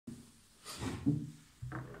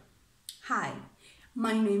Hi,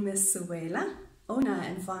 my name is Suela, owner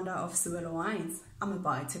and founder of Suela Wines. I'm a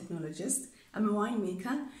biotechnologist, I'm a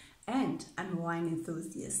winemaker, and I'm a wine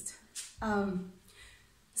enthusiast.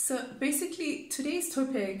 So basically today's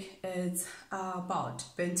topic is about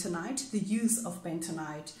bentonite, the use of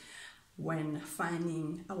bentonite when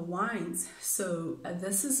finding our wines. So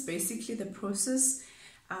this is basically the process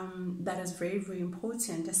that is very, very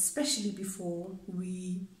important, especially before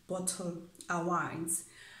we bottle our wines.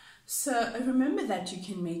 So remember that you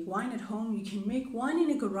can make wine at home, you can make wine in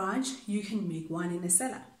a garage, you can make wine in a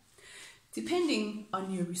cellar, depending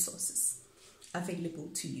on your resources available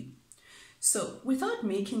to you. So without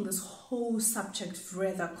making this whole subject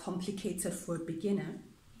rather complicated for a beginner,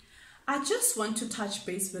 I just want to touch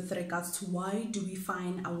base with regards to why do we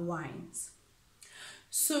find our wines.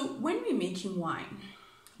 So when we're making wine,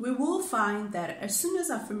 we will find that as soon as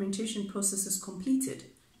our fermentation process is completed,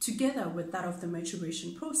 together with that of the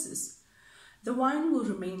maturation process, the wine will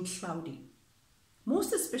remain cloudy,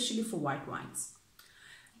 most especially for white wines.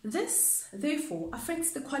 This, therefore,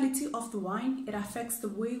 affects the quality of the wine, it affects the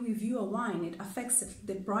way we view a wine, it affects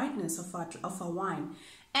the brightness of our wine,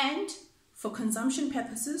 and for consumption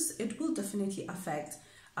purposes, it will definitely affect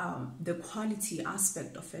the quality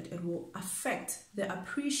aspect of it. It will affect the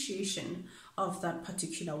appreciation of that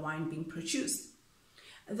particular wine being produced.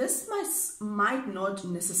 This might not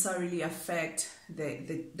necessarily affect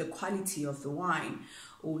the quality of the wine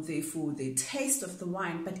or therefore the taste of the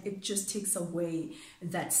wine, but it just takes away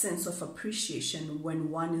that sense of appreciation when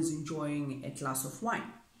one is enjoying a glass of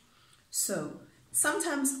wine. So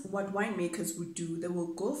sometimes what winemakers would do, they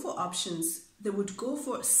will go for options. They would go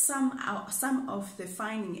for some of the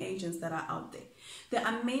fining agents that are out there. There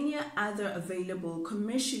are many other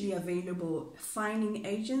commercially available fining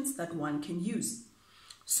agents that one can use.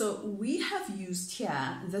 So we have used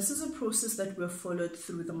here, this is a process that we've followed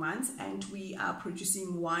through the months, and we are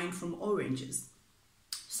producing wine from oranges.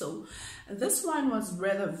 So this wine was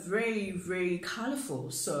rather very, very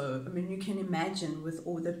colorful. So I mean, you can imagine with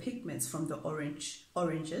all the pigments from the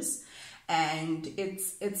oranges, and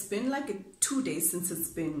it's been like 2 days since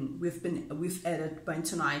we've added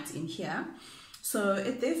bentonite in here. So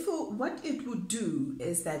therefore what it would do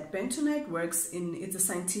is that bentonite works it's a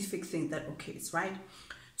scientific thing that occurs, right?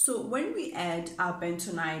 So when we add our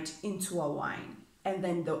bentonite into our wine, and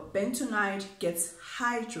then the bentonite gets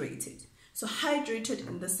hydrated. So hydrated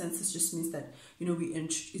in this sense, it just means that, you know, we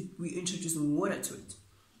introduce water to it.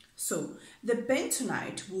 So the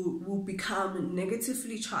bentonite will become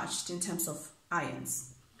negatively charged in terms of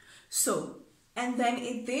ions. So, and then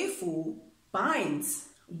it therefore binds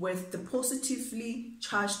with the positively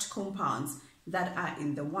charged compounds that are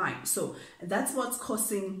in the wine. So that's what's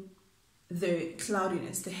causing the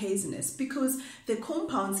cloudiness, the haziness, because the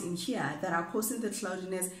compounds in here that are causing the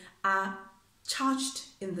cloudiness are charged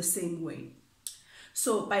in the same way.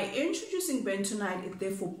 So by introducing bentonite, it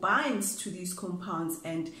therefore binds to these compounds,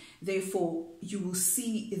 and therefore you will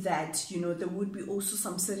see that, you know, there would be also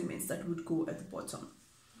some sediments that would go at the bottom.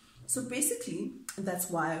 So basically, that's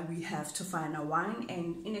why we have to find our wine,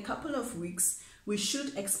 and in a couple of weeks, we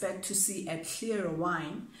should expect to see a clearer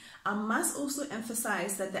wine. I must also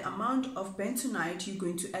emphasize that the amount of bentonite you're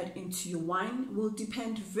going to add into your wine will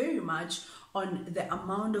depend very much on the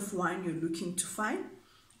amount of wine you're looking to find,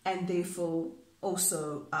 and therefore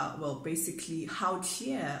also, basically how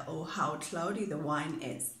clear or how cloudy the wine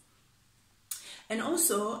is. And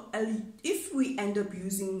also, if we end up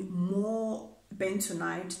using more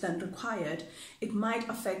bentonite than required, it might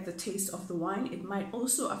affect the taste of the wine, it might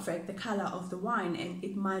also affect the color of the wine, and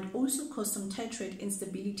it might also cause some titrate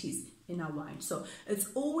instabilities in our wine. So it's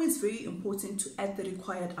always very important to add the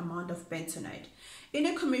required amount of bentonite. In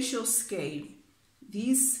a commercial scale,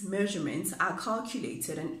 these measurements are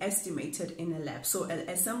calculated and estimated in a lab. So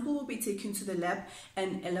a sample will be taken to the lab,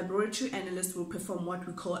 and a laboratory analyst will perform what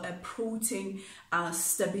we call a protein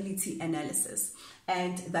stability analysis.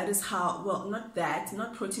 And that is how, well, not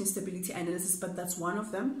protein stability analysis, but that's one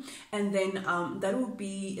of them. And then there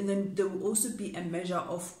will also be a measure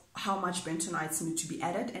of how much bentonite need to be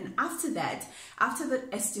added. And after that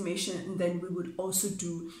estimation, then we would also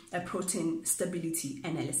do a protein stability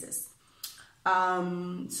analysis.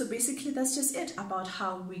 So basically that's just it about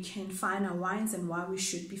how we can find our wines and why we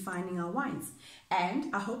should be finding our wines.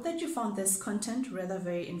 And I hope that you found this content rather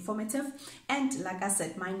very informative. And like I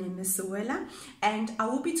said, my name is Suela, and I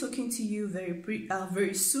will be talking to you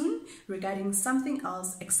very soon regarding something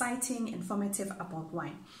else exciting, informative about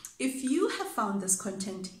wine. If you have found this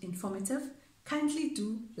content informative, kindly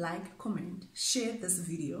do like, comment, share this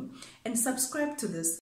video, and subscribe to this